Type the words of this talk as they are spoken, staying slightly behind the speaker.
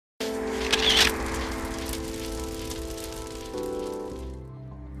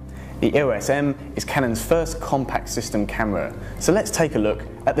The EOS M is Canon's first compact system camera, so let's take a look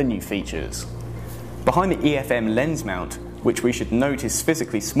at the new features. Behind the EF-M lens mount, which we should note is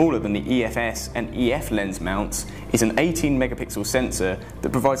physically smaller than the EF-S and EF lens mounts, is an 18 megapixel sensor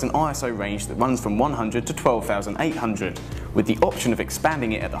that provides an ISO range that runs from 100 to 12,800, with the option of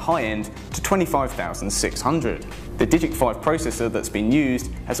expanding it at the high end to 25,600. The Digic 5 processor that's been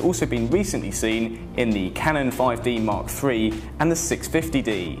used has also been recently seen in the Canon 5D Mark III and the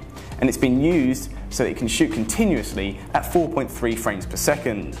 650D, and it's been used so that it can shoot continuously at 4.3 frames per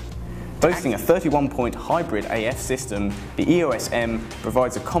second. Boasting a 31-point hybrid AF system, the EOS M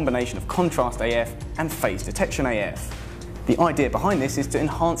provides a combination of contrast AF and phase detection AF. The idea behind this is to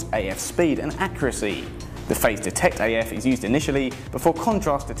enhance AF speed and accuracy. The phase detect AF is used initially before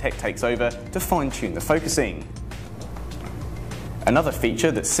contrast detect takes over to fine-tune the focusing. Another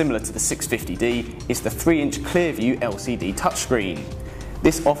feature that's similar to the 650D is the 3-inch Clearview LCD touchscreen.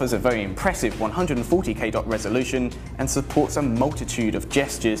 This offers a very impressive 140K dot resolution and supports a multitude of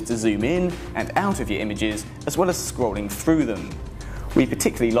gestures to zoom in and out of your images, as well as scrolling through them. We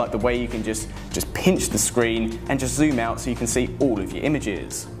particularly like the way you can just pinch the screen and just zoom out so you can see all of your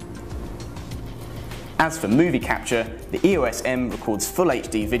images. As for movie capture, the EOS M records full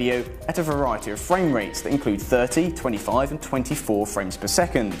HD video at a variety of frame rates that include 30, 25 and 24 frames per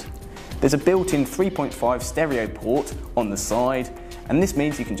second. There's a built-in 3.5 stereo port on the side, and this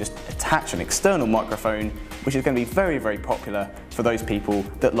means you can just attach an external microphone, which is going to be very, very popular for those people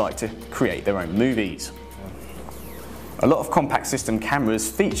that like to create their own movies. A lot of compact system cameras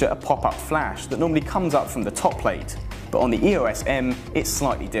feature a pop-up flash that normally comes up from the top plate, but on the EOS M it's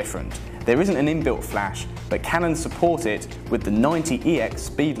slightly different. There isn't an inbuilt flash, but Canon support it with the 90EX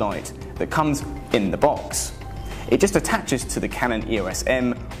speedlight that comes in the box. It just attaches to the Canon EOS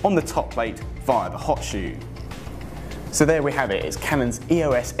M on the top plate via the hot shoe. So there we have it, it's Canon's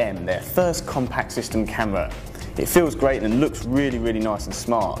EOS M, their first compact system camera. It feels great and looks really, really nice and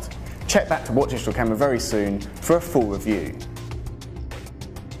smart. Check back to Watch Digital Camera very soon for a full review.